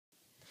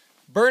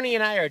Bernie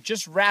and I are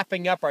just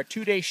wrapping up our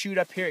 2-day shoot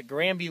up here at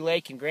Granby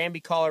Lake in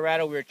Granby,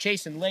 Colorado. We were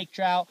chasing lake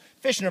trout,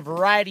 fishing a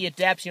variety of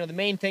depths. You know, the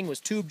main thing was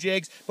tube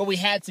jigs, but we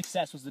had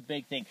success was the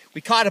big thing.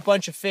 We caught a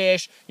bunch of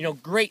fish, you know,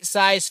 great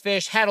size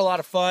fish, had a lot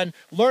of fun,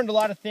 learned a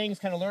lot of things,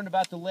 kind of learned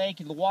about the lake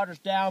and the water's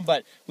down,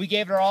 but we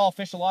gave it our all,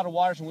 fished a lot of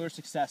waters, and we were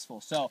successful.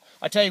 So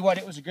I tell you what,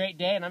 it was a great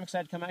day, and I'm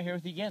excited to come out here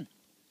with you again.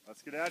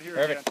 Let's get out here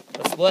Perfect. again.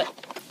 Let's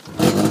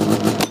split.